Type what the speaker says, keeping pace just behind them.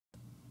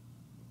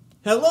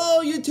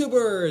Hello,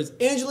 YouTubers!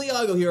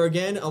 Leago here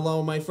again, along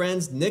with my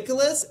friends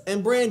Nicholas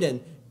and Brandon.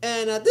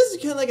 And this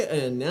is kind of like an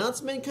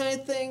announcement kind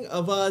of thing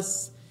of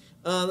us,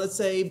 let's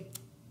say,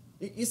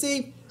 you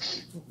see,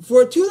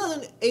 for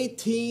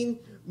 2018,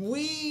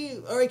 we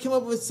already came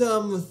up with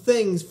some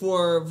things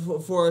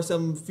for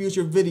some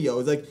future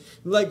videos.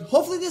 Like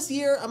hopefully this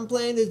year, I'm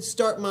planning to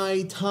start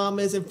my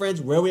Thomas and Friends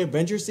Railway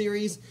Adventure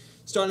series,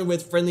 starting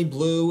with Friendly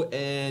Blue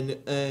and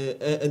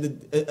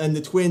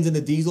the twins and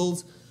the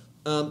Diesels.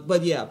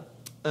 But yeah.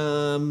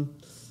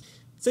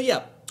 So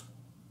yeah,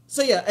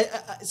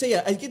 as you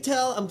can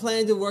tell, I'm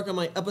planning to work on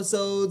my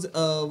episodes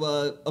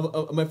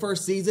of my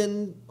first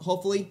season.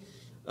 Hopefully,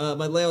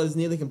 my layout is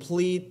nearly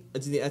complete. I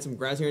just need to add some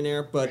grass here and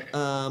there. But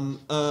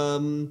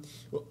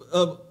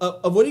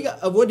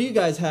what do you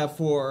guys have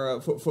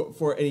for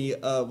any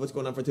what's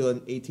going on for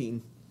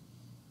 2018?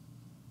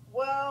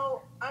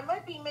 Well, I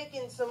might be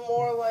making some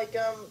more like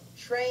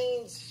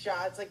train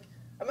shots. Like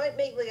I might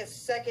make like a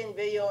second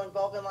video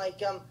involving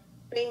like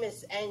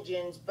famous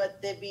engines, but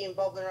they'd be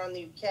involved around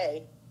the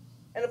UK.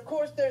 And of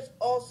course, there's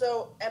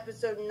also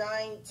episode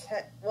 9,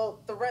 10,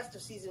 well, the rest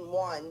of season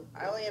 1.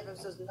 I only have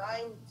episodes 9,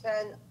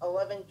 10,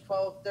 11,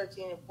 12,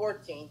 13, and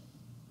 14.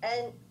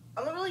 And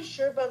I'm not really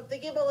sure, but I'm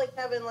thinking about like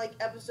having like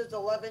episodes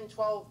 11,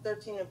 12,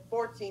 13, and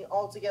 14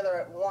 all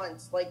together at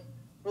once, like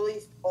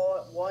released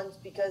all at once,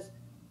 because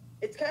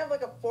it's kind of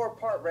like a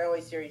 4-part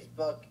Railway series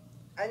book.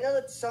 I know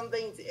that some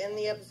things in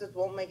the episodes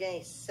won't make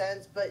any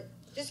sense, but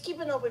just keep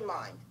an open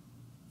mind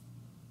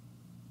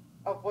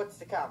of what's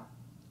to come.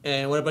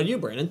 And what about you,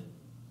 Brandon?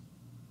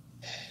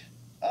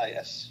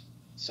 Yes.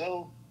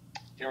 So,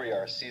 here we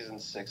are, Season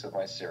 6 of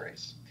my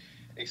series.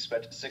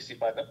 Expect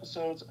 65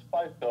 episodes,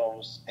 5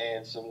 films,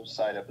 and some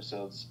side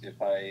episodes if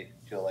I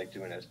feel like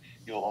doing it.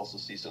 You'll also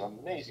see some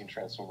amazing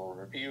Transformer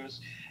reviews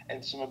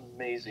and some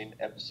amazing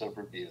episode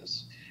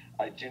reviews.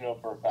 I do know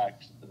for a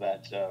fact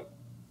that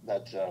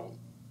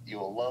you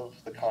will love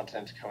the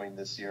content coming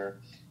this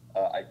year.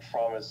 I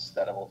promise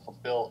that I will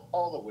fulfill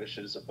all the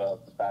wishes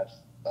about the fact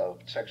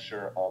of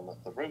texture on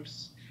the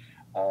roofs,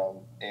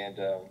 and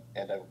the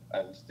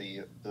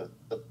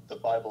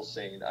Bible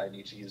saying I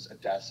need to use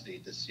Audacity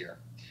this year.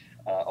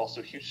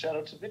 Also, huge shout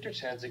out to Victor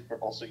Tanzik for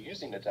also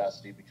using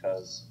Audacity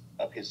because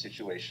of his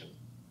situation.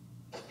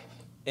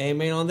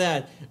 Amen on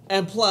that.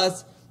 And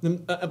plus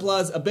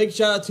a big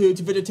shout out to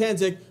Victor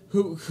Tanzik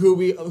who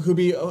be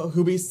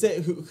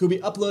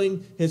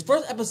uploading his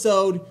first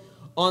episode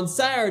on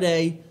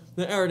Saturday.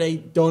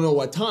 Don't know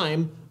what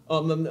time.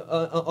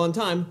 On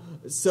time.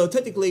 So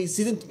technically,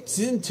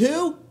 season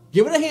 2,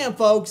 give it a hand,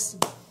 folks.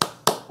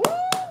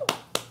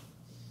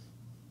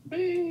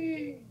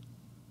 Woo!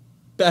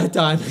 Bad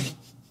timing.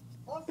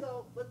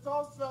 Also, let's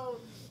also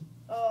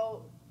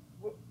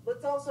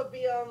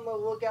be on the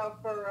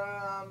lookout for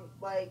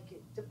like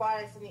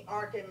Tobias and the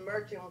Ark and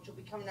Merchant, which will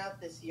be coming out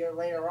this year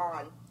later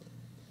on.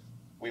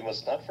 We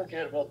must not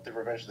forget about the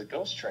Revenge of the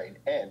Ghost Train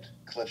and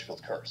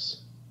Glitchfield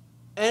Curse.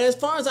 And as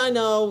far as I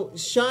know,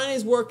 Shine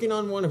is working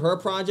on one of her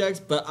projects,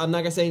 but I'm not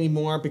going to say any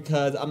more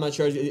because I'm not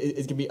sure it's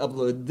going to be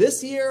uploaded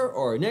this year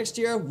or next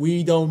year.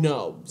 We don't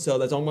know. So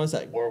that's all I'm going to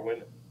say. Or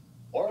whenever.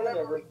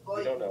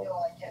 We don't know.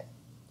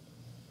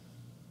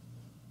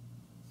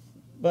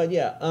 But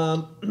yeah,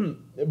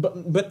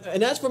 but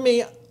and as for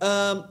me, as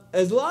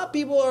a lot of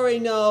people already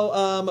know,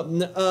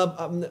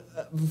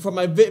 from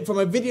my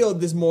video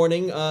this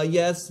morning,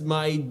 yes,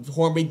 my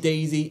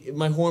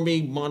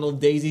Hornby model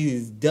Daisy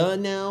is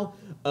done now.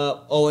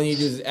 All I need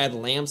to do is add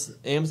amps,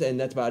 and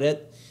that's about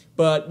it.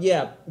 But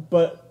yeah,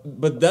 but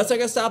that's not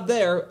gonna stop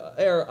there.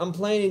 I'm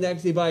planning to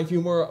actually buy a few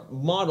more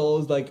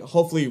models, like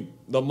hopefully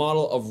the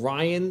model of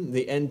Ryan,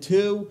 the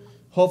N2.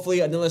 Hopefully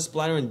another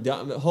Splatter and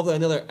hopefully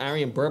another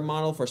Arian Bird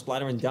model for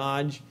Splatter and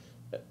Dodge,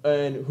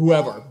 and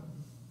whoever.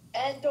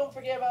 And don't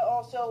forget about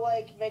also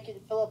like making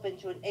Philip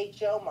into an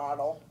HO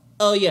model.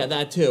 Oh yeah,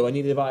 that too. I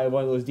need to buy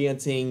one of those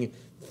dancing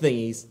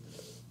thingies.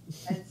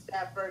 And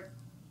Stafford,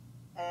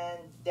 and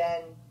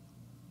Den,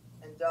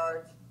 and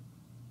Dart.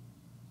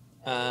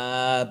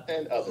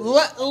 And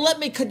others. Let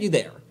me cut you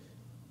there.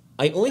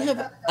 I only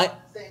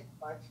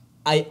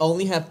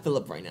have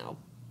Philip right now.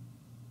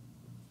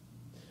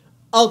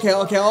 Okay,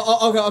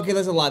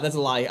 that's a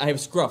lie. I have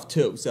Scruff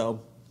too,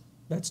 so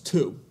that's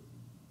 2.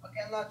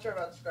 Okay, I'm not sure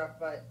about Scruff,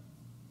 but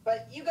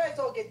you guys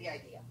all get the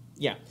idea.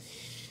 Yeah.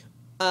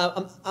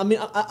 I'm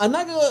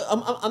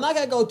not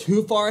gonna go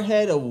too far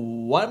ahead of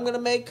what I'm gonna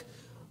make.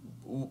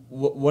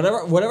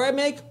 Whatever I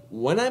make,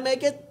 when I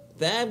make it,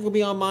 that will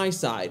be on my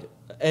side.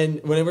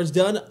 And whenever it's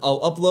done,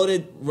 I'll upload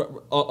it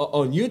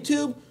on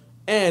YouTube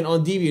and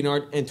on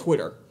DeviantArt and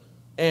Twitter,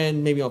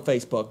 and maybe on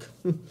Facebook.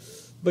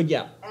 But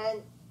yeah.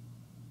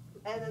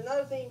 And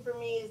another thing for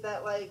me is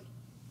that, like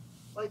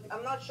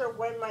I'm not sure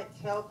when my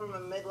Tale from a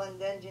Midland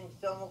Engine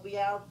film will be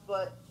out,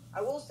 but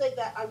I will say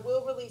that I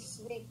will release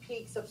sneak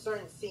peeks of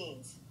certain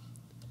scenes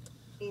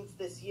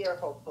this year,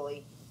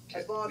 hopefully.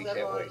 As long as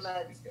everyone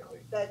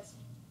that's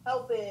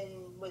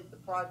helping with the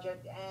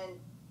project and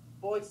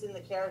voicing the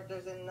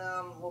characters, and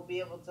we'll be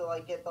able to,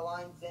 like, get the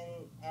lines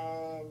in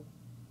and,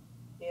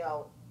 you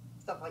know,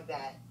 stuff like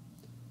that.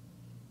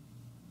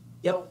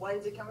 Yep. So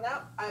when's it coming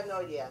out? I have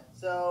no idea.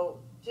 So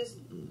just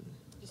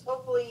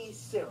hopefully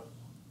soon.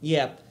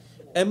 Yeah,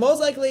 and most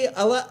likely,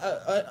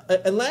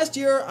 and last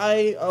year,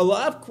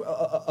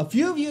 a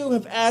few of you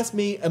have asked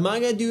me, am I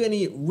gonna do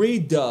any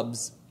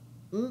redubs?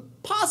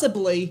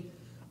 Possibly.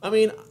 I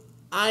mean,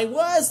 I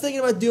was thinking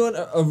about doing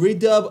a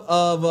redub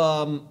of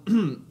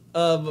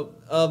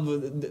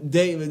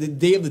Day of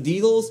the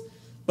Deagles,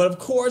 but of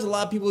course, a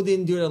lot of people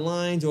didn't do it on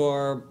lines,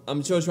 or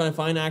I'm sure trying to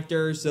find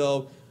actors.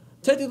 So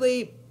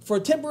technically, for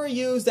temporary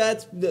use,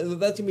 that's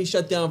gonna be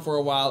shut down for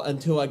a while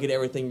until I get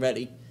everything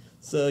ready.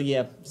 So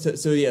yeah,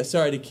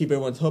 sorry to keep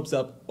everyone's hopes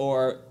up,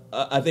 or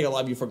I think a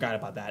lot of you forgot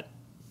about that.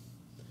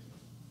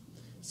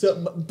 So,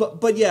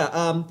 but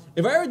yeah,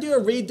 if I ever do a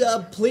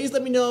redub, please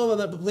let me know.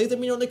 Please let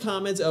me know in the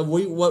comments of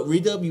what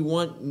redub you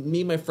want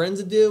me and my friends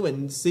to do,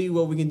 and see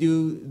what we can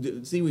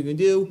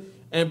do.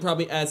 And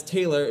probably ask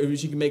Taylor if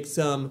she can make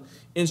some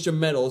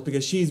instrumentals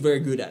because she's very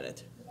good at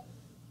it.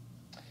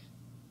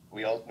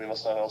 We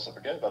must not also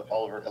forget about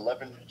Oliver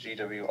 11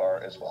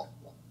 GWR as well.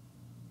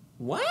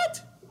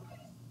 What?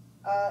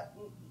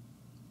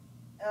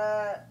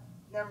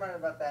 Never mind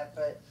about that,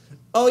 but...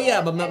 Oh, yeah,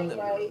 but...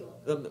 Anyway,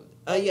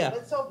 yeah.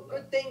 Let's hope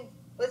good things...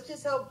 Let's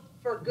just hope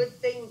for good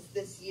things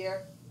this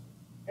year.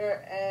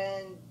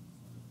 And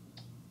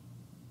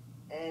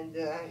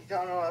I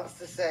don't know what else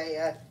to say.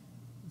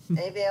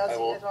 Anything else you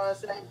guys want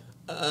to say?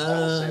 I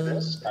will say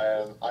this.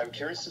 I'm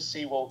curious to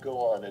see what will go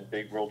on in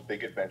Big World,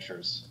 Big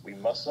Adventures. We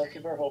must not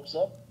give our hopes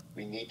up.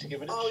 We need to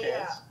give it a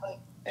chance.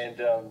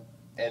 Yeah.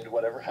 And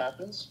whatever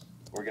happens,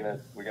 we're gonna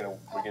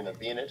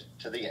be in it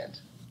to the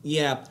end.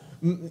 Yeah,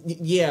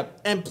 yeah,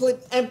 and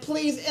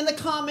please in the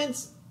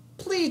comments,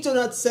 please do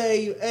not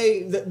say,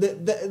 "Hey,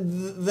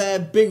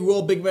 that Big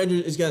World, Big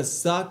Adventures is gonna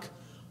suck."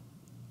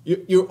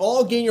 You're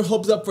all getting your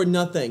hopes up for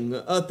nothing.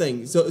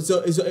 So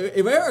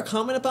if I ever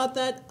comment about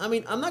that, I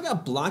mean, I'm not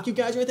gonna block you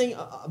guys or anything,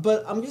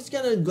 but I'm just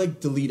gonna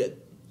delete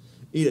it.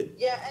 Eat it.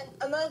 Yeah, and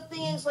another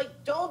thing is,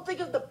 don't think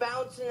of the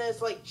bouncing as,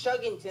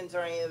 Chuggingtons or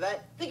any of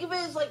that. Think of it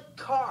as,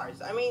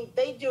 Cars. I mean,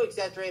 they do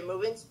exaggerated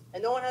movements,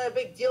 and no one had a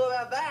big deal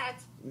about that.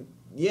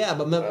 Yeah,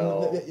 but...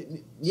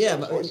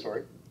 Toy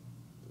Story.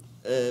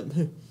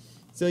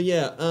 So,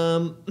 yeah,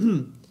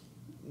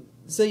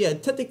 so, yeah,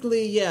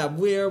 technically, yeah,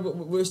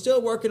 we're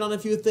still working on a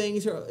few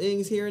things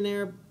here and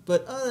there,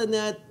 but other than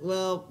that,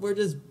 well, we're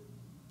just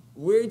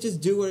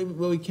doing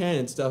what we can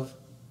and stuff.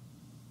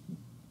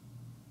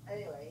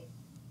 Anyway.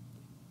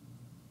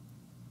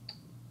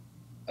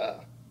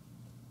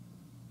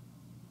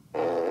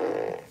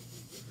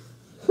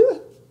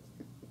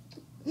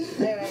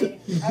 Anyway,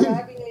 have a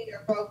happy New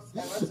Year, folks,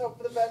 and let's hope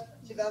for the best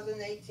for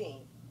 2018.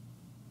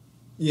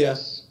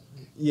 Yes.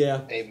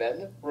 Yeah.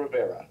 Amen,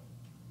 Rivera.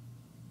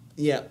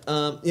 Yeah.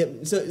 Yeah.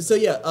 So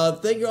yeah.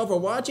 Thank you all for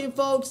watching,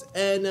 folks.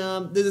 And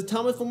this is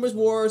Thomas from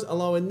Wars,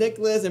 along with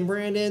Nicholas and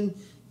Brandon,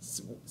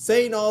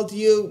 saying all to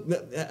you,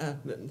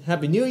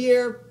 Happy New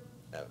Year,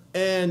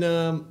 and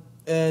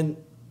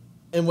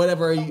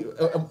whatever you.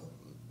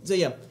 So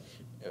yeah,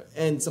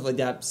 and stuff like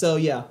that. So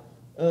yeah.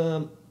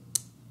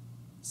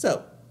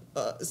 So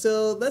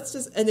let's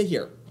just end it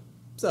here.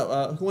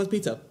 So who wants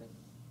pizza?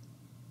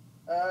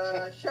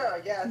 Sure, I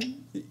guess.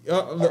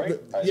 Right.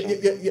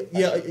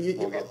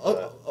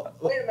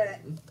 Wait a minute.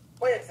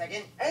 Wait a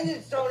second.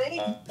 Engines don't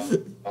eat.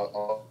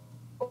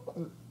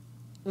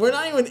 We're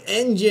not even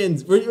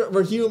engines.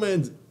 We're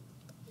humans.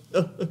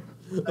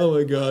 Oh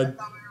my god. I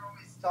thought we were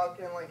always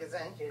talking like as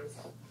engines.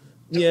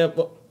 Yeah.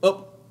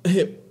 Oh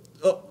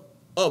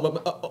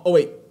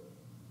wait.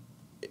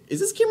 Is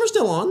this camera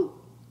still on?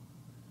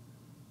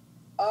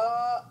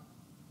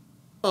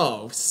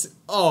 Oh,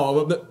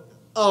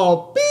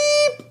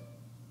 beep.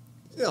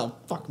 Oh,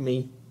 fuck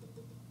me.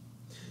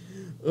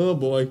 Oh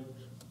boy.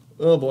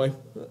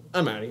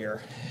 I'm out of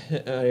here.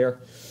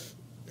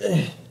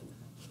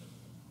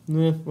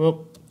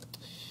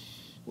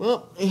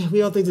 Well, we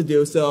have things to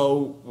do,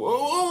 so.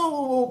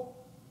 Whoa.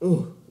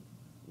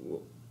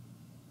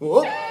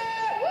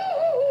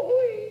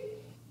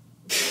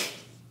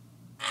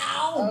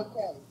 Ow!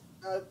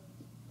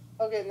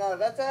 Okay, now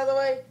that's out of the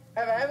way.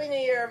 Have a happy New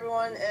Year,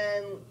 everyone,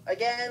 and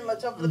again,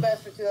 let's hope for the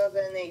best for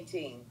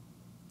 2018.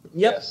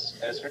 Yep. Yes,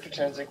 as Richard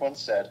Tanzik once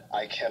said,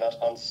 I cannot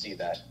unsee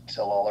that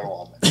till all are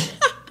one.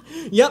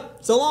 Yep.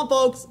 So long,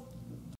 folks.